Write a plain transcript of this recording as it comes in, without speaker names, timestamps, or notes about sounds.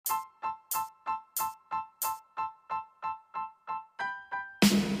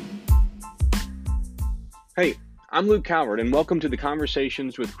Hey, I'm Luke Coward, and welcome to the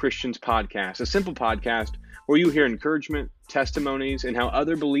Conversations with Christians podcast, a simple podcast where you hear encouragement, testimonies, and how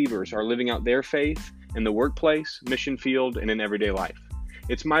other believers are living out their faith in the workplace, mission field, and in everyday life.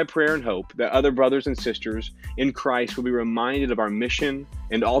 It's my prayer and hope that other brothers and sisters in Christ will be reminded of our mission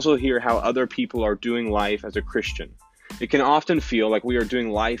and also hear how other people are doing life as a Christian. It can often feel like we are doing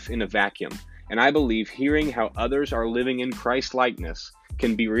life in a vacuum, and I believe hearing how others are living in Christ likeness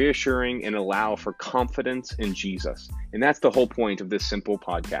can be reassuring and allow for confidence in Jesus. And that's the whole point of this simple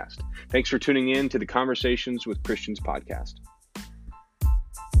podcast. Thanks for tuning in to the Conversations with Christians podcast.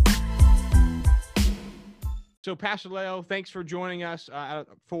 So, Pastor Leo, thanks for joining us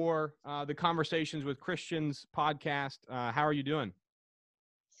for the Conversations with Christians podcast. How are you doing?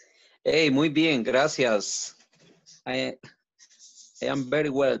 Hey, muy bien, gracias. I am very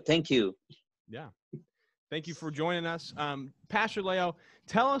well, thank you. Yeah. Thank you for joining us. Pastor Leo,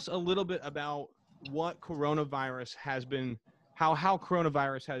 tell us a little bit about what coronavirus has been, how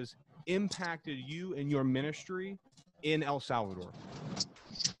coronavirus has impacted you and your ministry in El Salvador.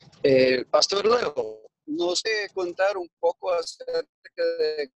 Pastor Leo, ¿nos puede contar un poco acerca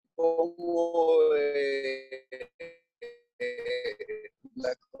de cómo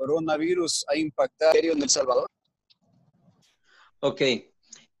la coronavirus ha impactado en El Salvador? Ok.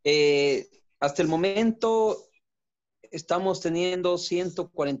 Hasta el momento estamos teniendo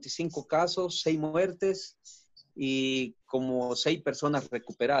 145 casos, 6 muertes y como 6 personas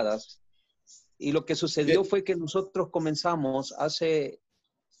recuperadas. Y lo que sucedió fue que nosotros comenzamos hace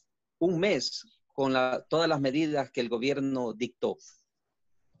un mes con todas las medidas que el gobierno dictó.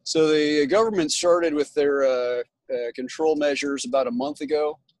 So the government started with their control measures about a month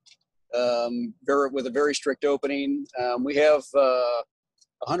ago, with a very strict opening. We have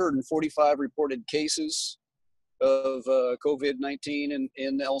 145 reported cases of COVID-19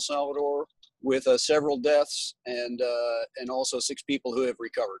 in El Salvador, with several deaths and also 6 people who have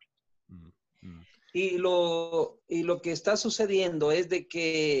recovered. Y lo que está sucediendo es de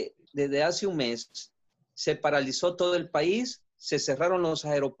que desde hace un mes se paralizó todo el país, se cerraron los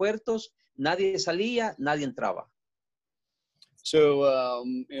aeropuertos, nadie salía, nadie entraba. So,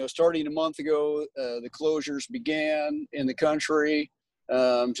 starting a month ago, the closures began in the country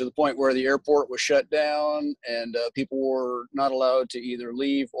to the point where the airport was shut down and people were not allowed to either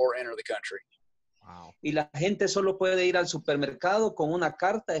leave or enter the country. Wow. Y la gente solo puede ir al supermercado con una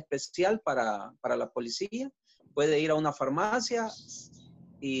carta especial para la policía, puede ir a una farmacia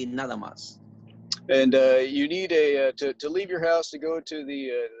y nada más. And you need to leave your house to go to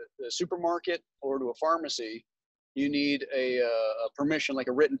the supermarket or to a pharmacy. You need a permission, like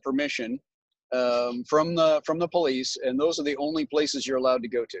a written permission from the police, and those are the only places you're allowed to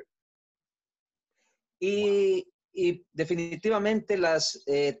go to. Y definitivamente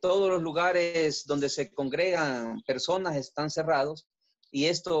todos los lugares donde se congregan personas están cerrados y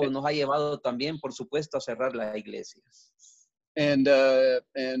esto nos ha llevado también, por supuesto, a cerrar la iglesia. And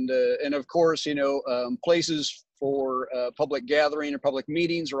of course, places for public gathering or public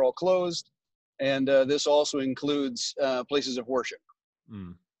meetings are all closed, and this also includes places of worship.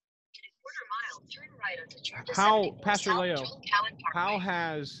 Mm. How, Pastor Leo, how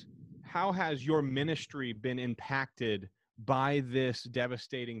has your ministry been impacted by this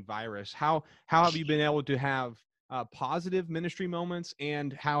devastating virus? How have you been able to have positive ministry moments,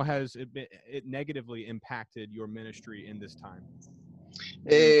 and how has it negatively impacted your ministry in this time?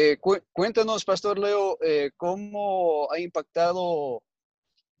 Cuéntanos, Pastor Leo, cómo ha impactado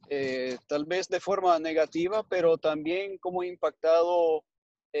tal vez de forma negativa, pero también cómo ha impactado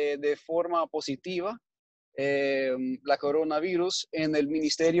de forma positiva la coronavirus en el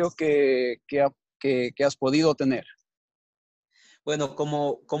ministerio que has podido tener. Bueno,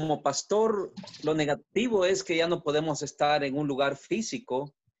 como pastor, lo negativo es que ya no podemos estar en un lugar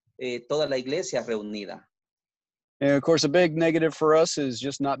físico, toda la iglesia reunida. And of course, a big negative for us is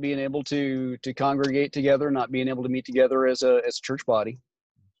just not being able to congregate together, not being able to meet together as a church body.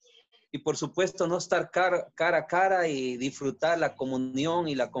 Y por supuesto, no estar cara a cara y disfrutar la comunión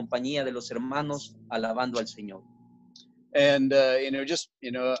y la compañía de los hermanos alabando al Señor. And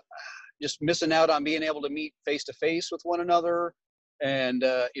just missing out on being able to meet face to face with one another, and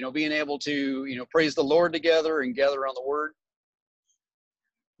being able to praise the Lord together and gather around the Word.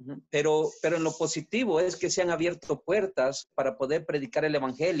 Pero en lo positivo es que se han abierto puertas para poder predicar el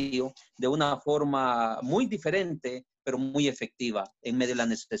evangelio de una forma muy diferente, pero muy efectiva en medio de la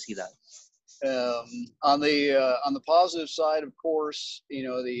necesidad. On the positive side, of course,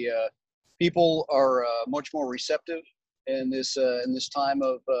 the people are much more receptive in this time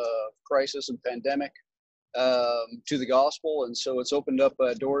of crisis and pandemic. to the gospel, and so it's opened up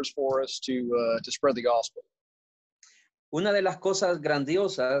doors for us to spread the gospel. Una de las cosas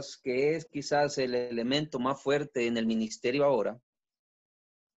grandiosas que es quizás el elemento más fuerte en el ministerio ahora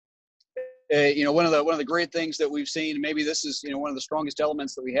one of the great things that we've seen, maybe this is one of the strongest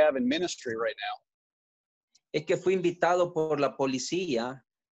elements that we have in ministry right now, es que fui invitado por la policía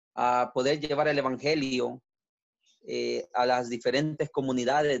a poder llevar el evangelio a las diferentes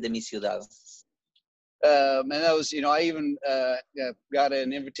comunidades de mi ciudad. And that was, I even got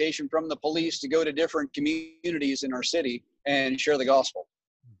an invitation from the police to go to different communities in our city and share the gospel.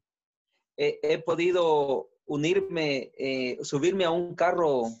 He podido unirme, subirme a un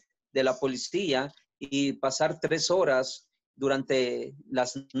carro de la policía y pasar 3 horas durante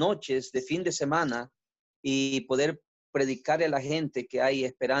las noches de fin de semana y poder predicarle a la gente que hay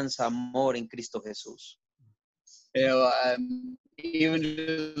esperanza, amor en Cristo Jesús. Even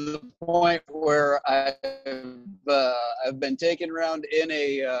to the point where I've been taken around in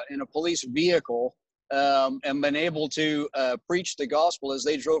a police vehicle and been able to preach the gospel as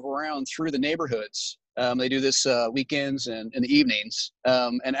they drove around through the neighborhoods. They do this weekends and in the evenings,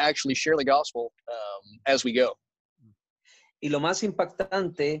 and actually share the gospel as we go. Y lo más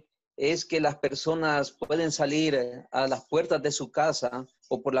impactante es que las personas pueden salir a las puertas de su casa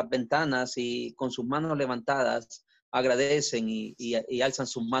o por las ventanas y con sus manos levantadas agradecen y alzan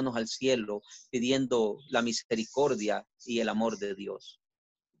sus manos al cielo pidiendo la misericordia y el amor de Dios.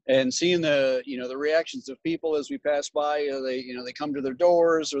 And seeing the reactions of people as we pass by, they come to their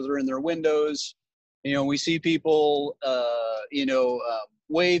doors or they're in their windows. We see people,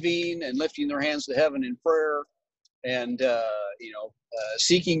 waving and lifting their hands to heaven in prayer, and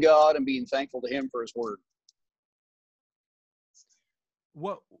seeking God and being thankful to Him for His word.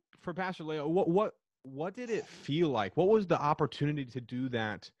 What for Pastor Leo? What did it feel like? What was the opportunity to do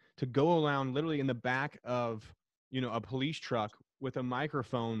that? To go around literally in the back of a police truck with a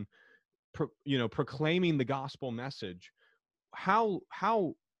microphone, proclaiming the gospel message. How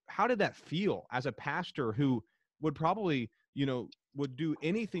did that feel as a pastor who would probably would do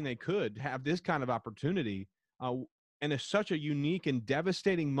anything they could to have this kind of opportunity? And it's such a unique and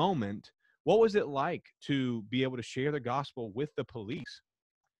devastating moment. What was it like to be able to share the gospel with the police?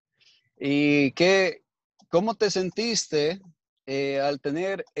 ¿Y cómo te sentiste al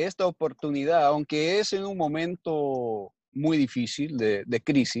tener esta oportunidad, aunque es en un momento muy difícil de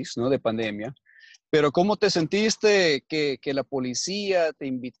crisis, ¿no? De pandemia, pero cómo te sentiste que la policía te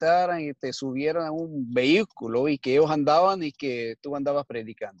invitaran y te subieran a un vehículo y que ellos andaban y que tú andabas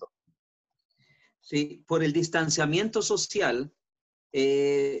predicando? Sí, por el distanciamiento social,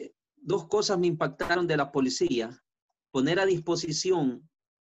 2 cosas me impactaron de la policía. Poner a disposición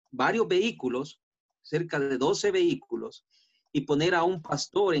varios vehículos, cerca de 12 vehículos, y poner a un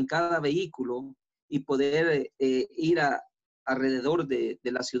pastor en cada vehículo y poder ir alrededor de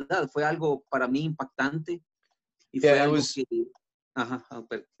la ciudad. Fue algo para mí impactante. Y fue algo que...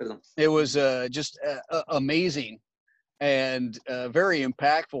 perdón. It was just amazing and very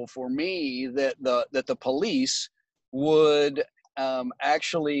impactful for me that the police would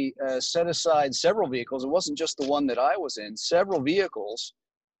actually set aside several vehicles. It wasn't just the one that I was in, several vehicles.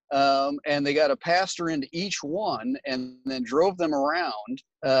 And they got a pastor into each one and then drove them around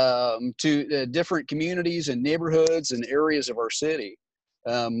to different communities and neighborhoods and areas of our city.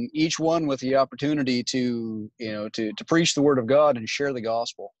 Each one with the opportunity to preach the word of God and share the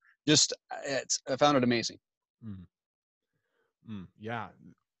gospel. I found it amazing. Yeah.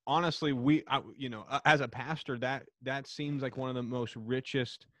 Honestly, as a pastor, that seems like one of the most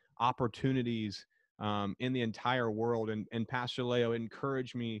richest opportunities in the entire world. And Pastor Leo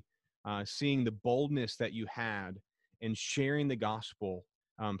encouraged me seeing the boldness that you had in sharing the gospel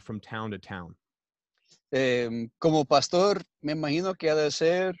from town to town. Como pastor, me imagino que ha de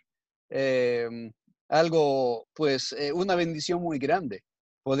ser algo, pues, una bendición muy grande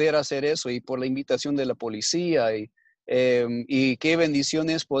poder hacer eso, y por la invitación de la policía, y qué bendición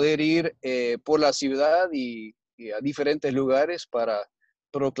es poder ir por la ciudad y a diferentes lugares para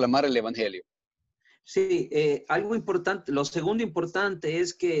proclamar el evangelio. Sí, algo importante, lo segundo importante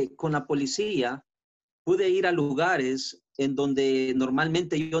es que con la policía pude ir a lugares en donde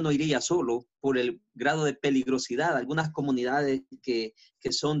normalmente yo no iría solo por el grado de peligrosidad, algunas comunidades que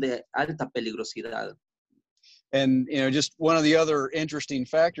son de alta peligrosidad. And, just one of the other interesting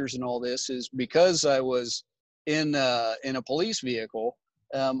factors in all this is because I was in a police vehicle,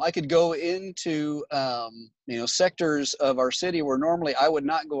 I could go into, sectors of our city where normally I would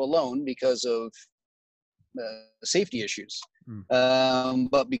not go alone because of safety issues.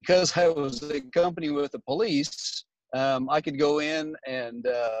 But because I was accompanied with the police, I could go in and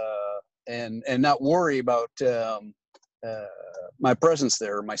not worry about my presence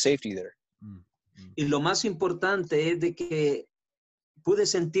there, my safety there. Y lo más importante es de que pude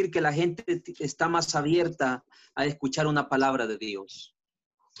sentir que la gente está más abierta a escuchar una palabra de Dios.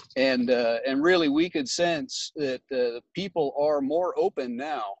 And really, we could sense that people are more open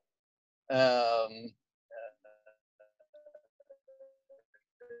now to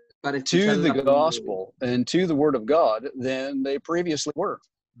the gospel and to the word of God than they previously were.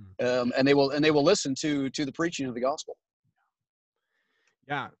 And they will listen to the preaching of the gospel.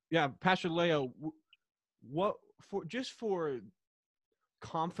 Yeah, Pastor Leo, what for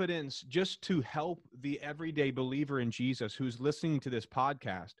confidence, just to help the everyday believer in Jesus who's listening to this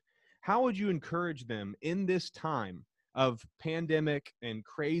podcast, how would you encourage them in this time of pandemic and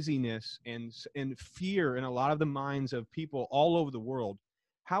craziness and fear in a lot of the minds of people all over the world?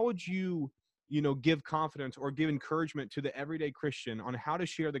 How would you give confidence or give encouragement to the everyday Christian on how to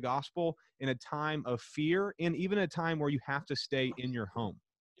share the gospel in a time of fear and even a time where you have to stay in your home?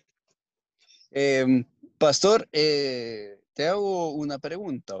 Pastor, te hago una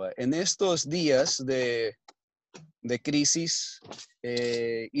pregunta. ¿Va? En estos días de crisis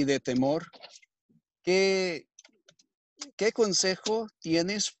y de temor, ¿qué consejo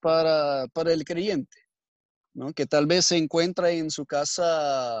tienes para el creyente? ¿No? Que tal vez se encuentra en su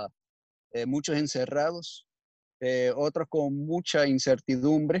casa muchos encerrados, otros con mucha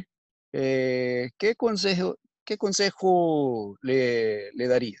incertidumbre. ¿Qué consejo le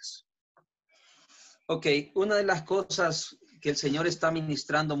darías? Ok, una de las cosas que el Señor está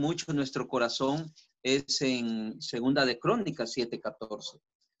ministrando mucho en nuestro corazón es en Segunda de Crónicas 7:14.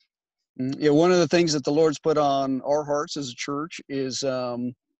 Yeah, one of the things that the Lord's put on our hearts as a church is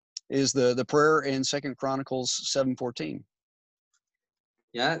the prayer in 2 Chronicles 7:14.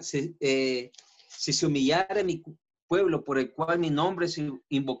 ¿Ya? Si se humillare mi pueblo por el cual mi nombre es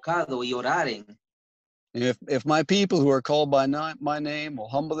invocado y oraren. If my people who are called by my name will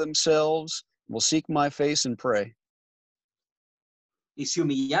humble themselves, will seek my face and pray. Y se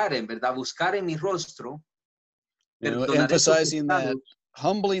humillaren, ¿verdad? Buscaren mi rostro. Emphasizing that,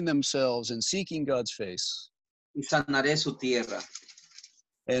 humbling themselves and seeking God's face. Y sanaré su tierra.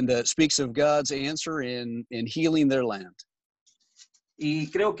 And speaks of God's answer in healing their land. Y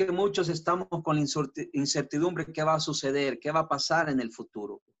creo que muchos estamos con la incertidumbre qué va a suceder, qué va a pasar en el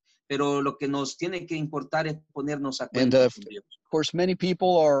futuro. Pero lo que nos tiene que importar es ponernos a cuenta con Dios. Of course, many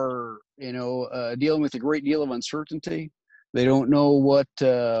people are, dealing with a great deal of uncertainty. They don't know what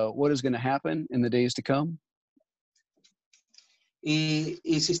is going to happen in the days to come. Y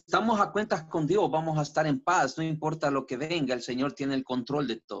si estamos a cuentas con Dios, vamos a estar en paz. No importa lo que venga, el Señor tiene el control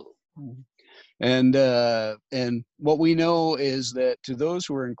de todo. And what we know is that to those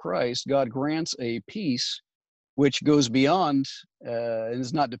who are in Christ, God grants a peace which goes beyond and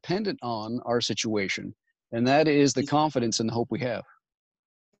is not dependent on our situation. And that is the confidence and the hope we have.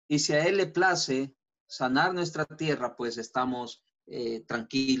 Y si a Él le place sanar nuestra tierra, pues estamos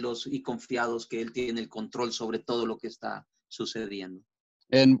tranquilos y confiados que Él tiene el control sobre todo lo que está sucediendo.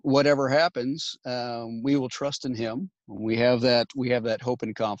 And whatever happens, we will trust in Him. We have that hope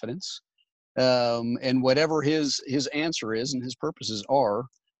and confidence. And whatever his answer is and his purposes are,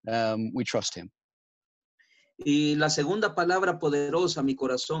 we trust him. Y la segunda palabra poderosa, mi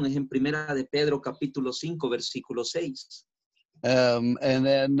corazón, es en Primera de Pedro, capítulo 5, versículo 6. And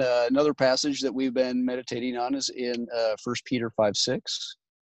then another passage that we've been meditating on is in 1 Peter 5:6.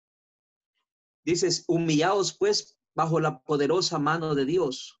 Dices, humillaos pues bajo la poderosa mano de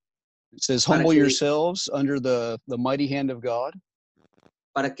Dios. It says, humble yourselves under the mighty hand of God.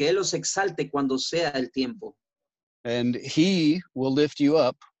 Para que Él os exalte cuando sea el tiempo. And He will lift you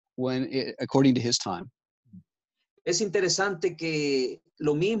up according to His time. Es interesante que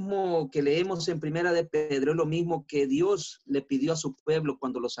lo mismo que leemos en Primera de Pedro es lo mismo que Dios le pidió a su pueblo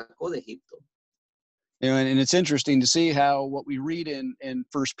cuando lo sacó de Egipto. And it's interesting to see how what we read in 1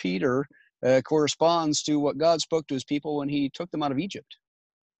 Peter corresponds to what God spoke to His people when He took them out of Egypt.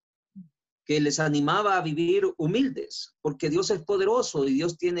 Que les animaba a vivir humildes, porque Dios es poderoso y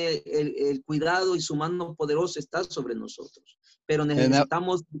Dios tiene el cuidado y su mano poderosa está sobre nosotros. Pero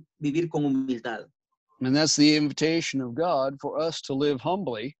necesitamos vivir con humildad. And that's the invitation of God for us to live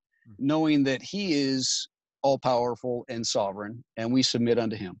humbly, knowing that He is all-powerful and sovereign, and we submit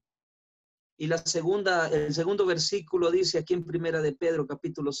unto Him. Y el segundo versículo dice aquí en Primera de Pedro,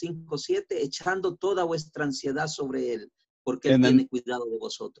 capítulo 5:7, echando toda vuestra ansiedad sobre Él, porque Él tiene cuidado de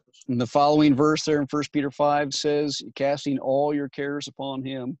vosotros. And the following verse there in 1 Peter 5 says, casting all your cares upon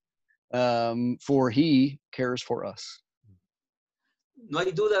Him, for He cares for us. No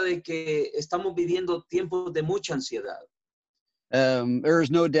hay duda de que estamos viviendo tiempos de mucha ansiedad. There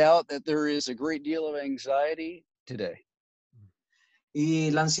is no doubt that there is a great deal of anxiety today. Y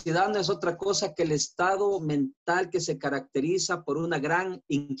la ansiedad no es otra cosa que el estado mental que se caracteriza por una gran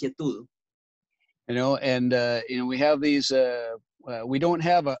inquietud. We have these. We don't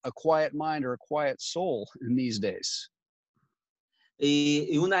have a quiet mind or a quiet soul in these days.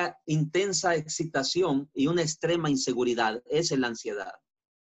 Y una intensa excitación y una extrema inseguridad. Esa es la ansiedad.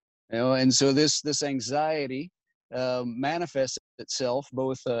 And so this anxiety manifests itself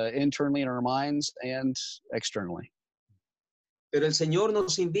both internally in our minds and externally. Pero el Señor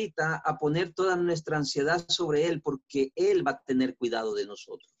nos invita a poner toda nuestra ansiedad sobre Él porque Él va a tener cuidado de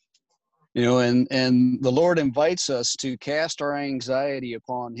nosotros. And the Lord invites us to cast our anxiety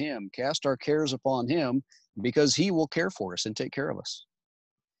upon Him, cast our cares upon Him, because He will care for us and take care of us.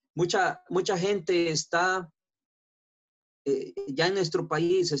 Mucha gente está, ya en nuestro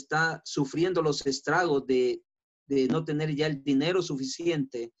país, está sufriendo los estragos de no tener ya el dinero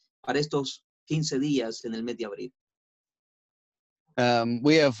suficiente para estos 15 días en el mes de abril.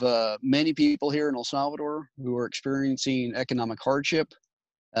 We have many people here in El Salvador who are experiencing economic hardship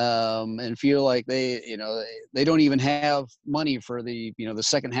and feel like they don't even have money for the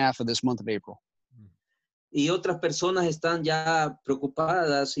second half of this month of April. Y otras personas están ya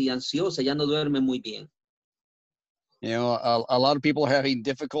preocupadas y ansiosas, ya no duermen muy bien. A lot of people are having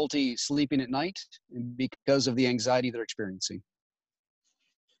difficulty sleeping at night because of the anxiety they're experiencing.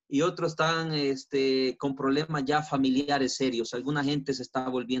 Y otros están con problemas ya familiares serios. Alguna gente se está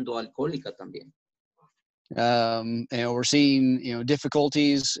volviendo alcohólica también. We're seeing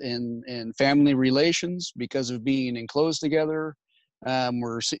difficulties in family relations because of being enclosed together.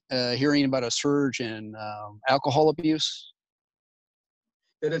 We're hearing about a surge in alcohol abuse.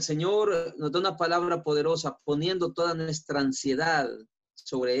 Pero el Señor nos da una palabra poderosa poniendo toda nuestra ansiedad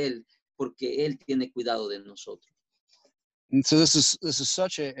sobre Él porque Él tiene cuidado de nosotros. And so this is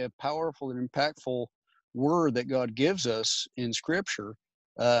such a powerful and impactful word that God gives us in Scripture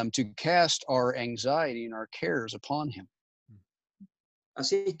to cast our anxiety and our cares upon Him.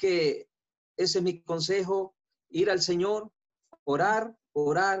 Así que ese es mi consejo, ir al Señor, orar,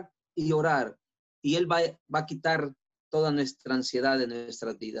 orar y orar. Y Él va a quitar toda nuestra ansiedad de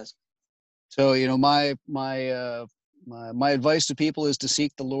nuestras vidas. So, my advice to people is to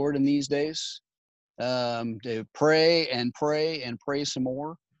seek the Lord in these days, to pray and pray and pray some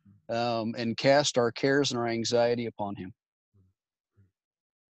more, and cast our cares and our anxiety upon Him.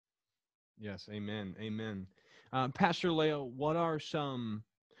 Yes, amen, amen. Pastor Leo, what are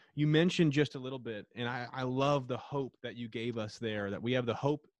you mentioned just a little bit, and I love the hope that you gave us there, that we have the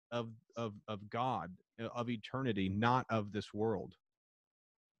hope of God, of eternity, not of this world.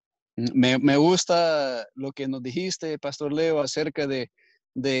 Me gusta lo que nos dijiste, Pastor Leo, acerca de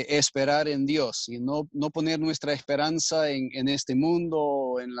esperar en Dios y no poner nuestra esperanza en este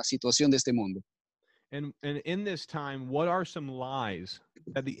mundo, en la situación de este mundo. And in this time, what are some lies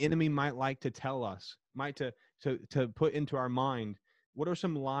that the enemy might like to tell us, to put into our mind? What are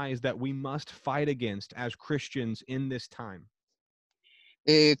some lies that we must fight against as Christians in this time?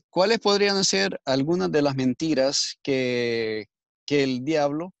 ¿Cuáles podrían ser algunas de las mentiras que el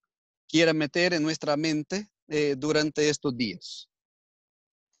diablo quiera meter en nuestra mente durante estos días?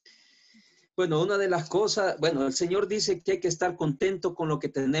 Bueno, una de las cosas, el Señor dice que hay que estar contento con lo que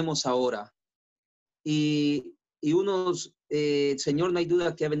tenemos ahora. Y el Señor no hay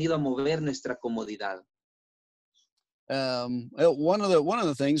duda que ha venido a mover nuestra comodidad. One of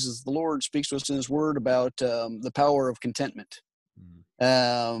the things is the Lord speaks to us in His Word about the power of contentment,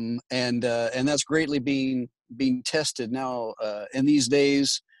 and that's greatly being tested now in these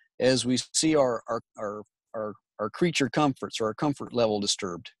days as we see our creature comforts or our comfort level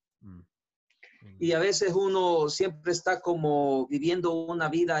disturbed. Y a veces uno siempre está como viviendo una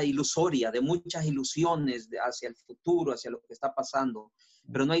vida ilusoria, de muchas ilusiones hacia el futuro, hacia lo que está pasando.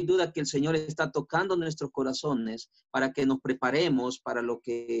 Pero no hay duda que el Señor está tocando nuestros corazones para que nos preparemos para lo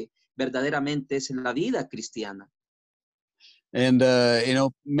que verdaderamente es la vida cristiana. And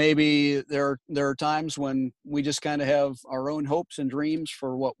maybe there are times when we just kind of have our own hopes and dreams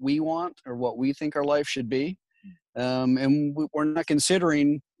for what we want or what we think our life should be. And we're not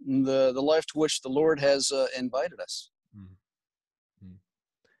considering the life to which the Lord has invited us. Mm-hmm.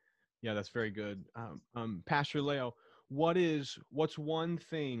 Yeah, that's very good. Pastor Leo, what's one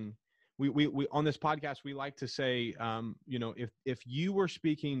thing we on this podcast, we like to say, if you were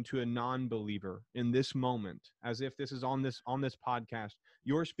speaking to a non-believer in this moment, as if this is on this podcast,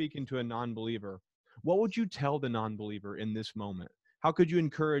 you're speaking to a non-believer, what would you tell the non-believer in this moment? How could you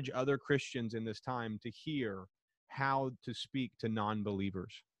encourage other Christians in this time to hear how to speak to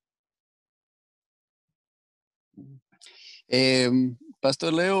non-believers?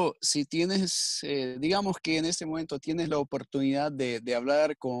 Pastor Leo, si tienes, digamos que en este momento tienes la oportunidad de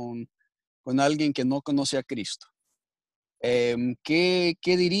hablar con alguien que no conoce a Cristo, ¿qué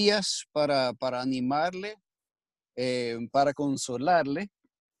dirías para animarle, para consolarle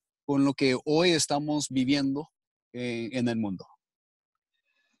con lo que hoy estamos viviendo en el mundo?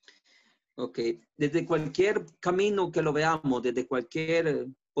 Ok, desde cualquier camino que lo veamos, desde cualquier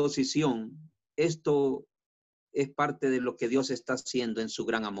posición, esto es parte de lo que Dios está haciendo en su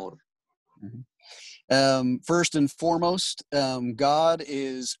gran amor. First and foremost, God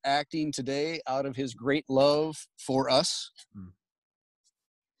is acting today out of his great love for us.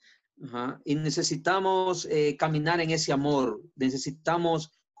 Y necesitamos caminar en ese amor,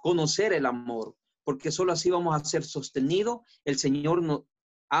 necesitamos conocer el amor, porque solo así vamos a ser sostenidos. El Señor nos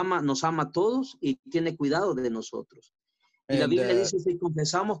ama a todos y tiene cuidado de nosotros. Y la Biblia dice, si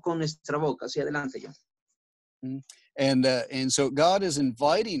confesamos con nuestra boca, hacia adelante ya. And so God is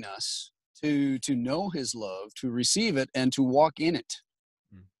inviting us to know his love, to receive it, and to walk in it.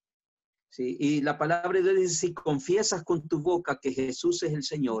 Sí, y la palabra de Dios dice, si confiesas con tu boca que Jesús es el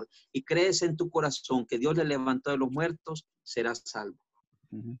Señor y crees en tu corazón que Dios le levantó de los muertos, serás salvo.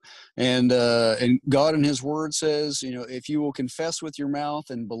 And God in his word says, you know, if you will confess with your mouth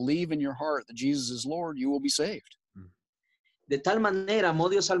and believe in your heart that Jesus is Lord, you will be saved. De tal manera amó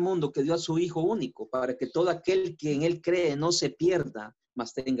Dios al mundo que dio a su Hijo único para que todo aquel que en él cree no se pierda,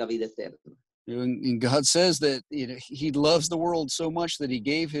 mas tenga vida eterna. And God says that, you know, he loves the world so much that he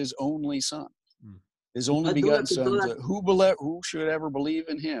gave his only son, his only begotten son, who should ever believe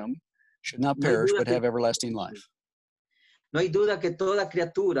in him should not perish, but have everlasting life. No hay duda que toda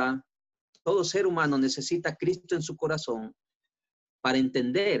criatura, todo ser humano necesita a Cristo en su corazón para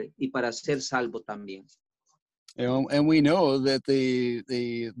entender y para ser salvo también. You know, and we know that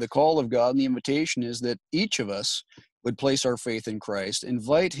the call of God and the invitation is that each of us would place our faith in Christ,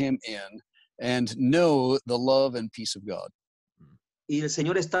 invite him in, and know the love and peace of God. Y el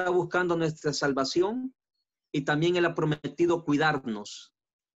Señor está buscando nuestra salvación y también Él ha prometido cuidarnos.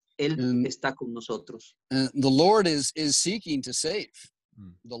 Él está con nosotros. The Lord is seeking to save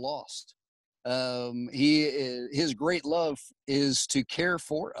the lost. His great love is to care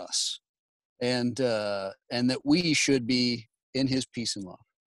for us, and that we should be in his peace and love.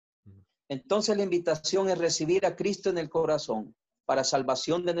 Entonces la invitación es recibir a Cristo en el corazón para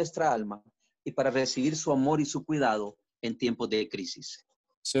salvación de nuestra alma y para recibir su amor y su cuidado en tiempos de crisis.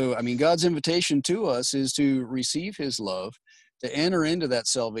 So, I mean, God's invitation to us is to receive his love, to enter into that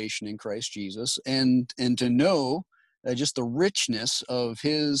salvation in Christ Jesus, and to know just the richness of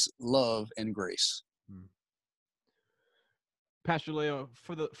his love and grace. Pastor Leo,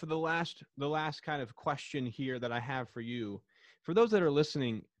 for the last kind of question here that I have for you, for those that are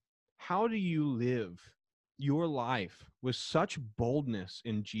listening, how do you live your life with such boldness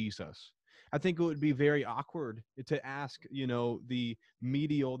in Jesus? I think it would be very awkward to ask, you know, the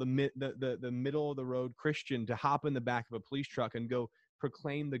middle of the road Christian to hop in the back of a police truck and go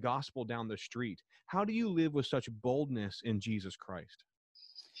proclaim the gospel down the street. How do you live with such boldness in Jesus Christ?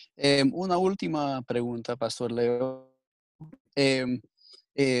 Una última pregunta, Pastor Leo. Me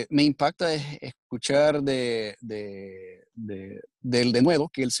impacta escuchar del denuedo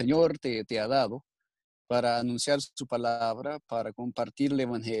que el Señor te ha dado para anunciar su palabra, para compartir el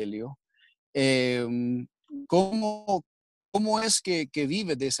evangelio. ¿Cómo es que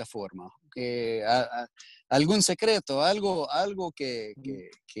vive de esa forma? ¿Algún secreto, algo que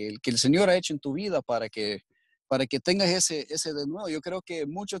el Señor ha hecho en tu vida para que tengas ese denuedo? Yo creo que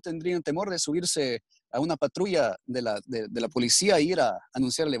muchos tendrían temor de subirse a una patrulla de la policía e ir a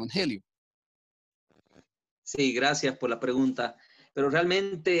anunciar el evangelio. Sí, gracias por la pregunta. Pero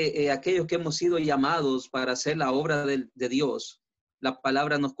realmente aquellos que hemos sido llamados para hacer la obra de Dios, la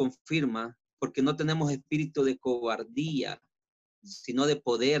palabra nos confirma, porque no tenemos espíritu de cobardía, sino de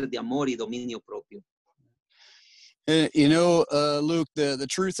poder, de amor y dominio propio. You know, Luke, the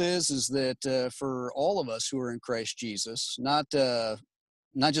truth is that for all of us who are in Christ Jesus, not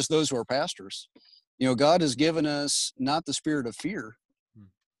just those who are pastors, you know, God has given us not the spirit of fear,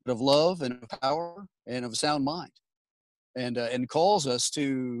 but of love and of power and of a sound mind, and calls us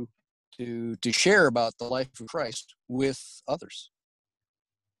to share about the life of Christ with others.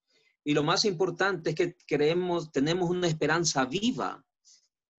 Y lo más importante es que tenemos una esperanza viva,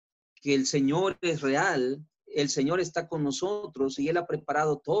 que el Señor es real, el Señor está con nosotros y Él ha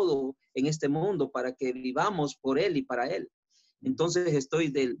preparado todo en este mundo para que vivamos por Él y para Él. Entonces estoy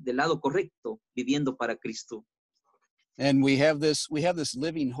del lado correcto, viviendo para Cristo. And we have this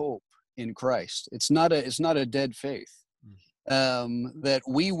living hope in Christ. It's not a dead faith, that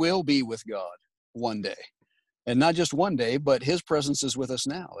we will be with God one day. And not just one day, but his presence is with us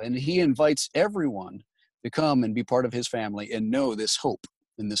now. And he invites everyone to come and be part of his family and know this hope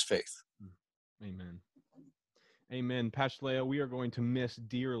and this faith. Amen. Amen. Pastor Leo, we are going to miss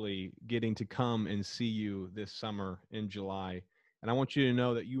dearly getting to come and see you this summer in July. And I want you to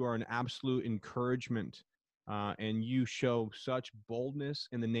know that you are an absolute encouragement, and you show such boldness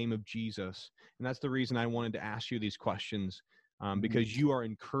in the name of Jesus. And that's the reason I wanted to ask you these questions, because you are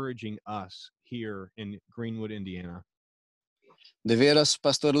encouraging us here in Greenwood, Indiana. De veras,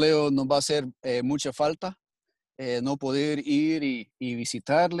 Pastor Leo, nos va a hacer mucha falta no poder ir y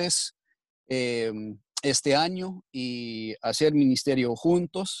visitarles este año y hacer ministerio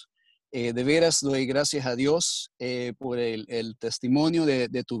juntos. De veras doy gracias a Dios por el testimonio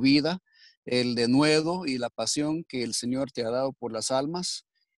de tu vida, el denuedo y la pasión que el Señor te ha dado por las almas.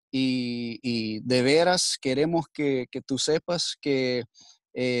 Y de veras queremos que tú sepas que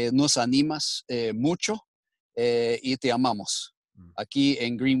nos animas mucho y te amamos aquí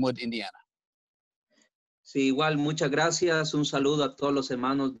en Greenwood, Indiana. Sí, igual, muchas gracias. Un saludo a todos los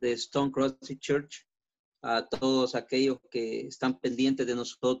hermanos de Stone Crossing Church, a todos aquellos que están pendientes de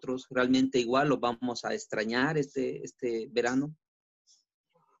nosotros. Realmente igual los vamos a extrañar este verano.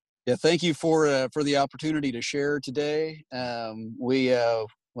 Yeah, thank you for the opportunity to share today. We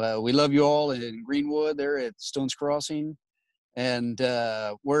love you all in Greenwood there at Stones Crossing, and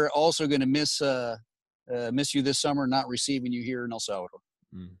we're also going to miss you this summer, not receiving you here in El Salvador.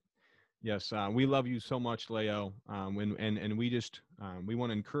 Yes, we love you so much, Leo, and we just we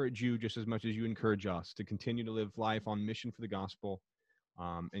want to encourage you just as much as you encourage us to continue to live life on mission for the gospel,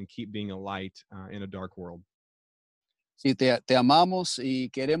 and keep being a light in a dark world. Sí, te amamos y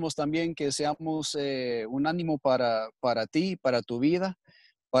queremos también que seamos un ánimo para ti, para tu vida,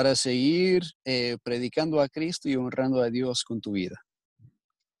 para seguir predicando a Cristo y honrando a Dios con tu vida.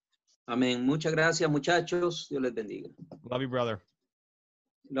 Amén. Muchas gracias, muchachos. Dios les bendiga. Love you, brother.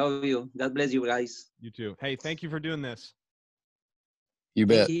 Love you. God bless you guys. You too. Hey, thank you for doing this. You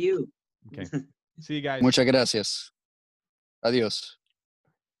bet. Thank you. Okay. See you guys. Muchas gracias. Adiós.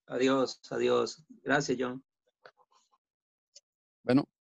 Adiós, adiós. Gracias, John. Bueno.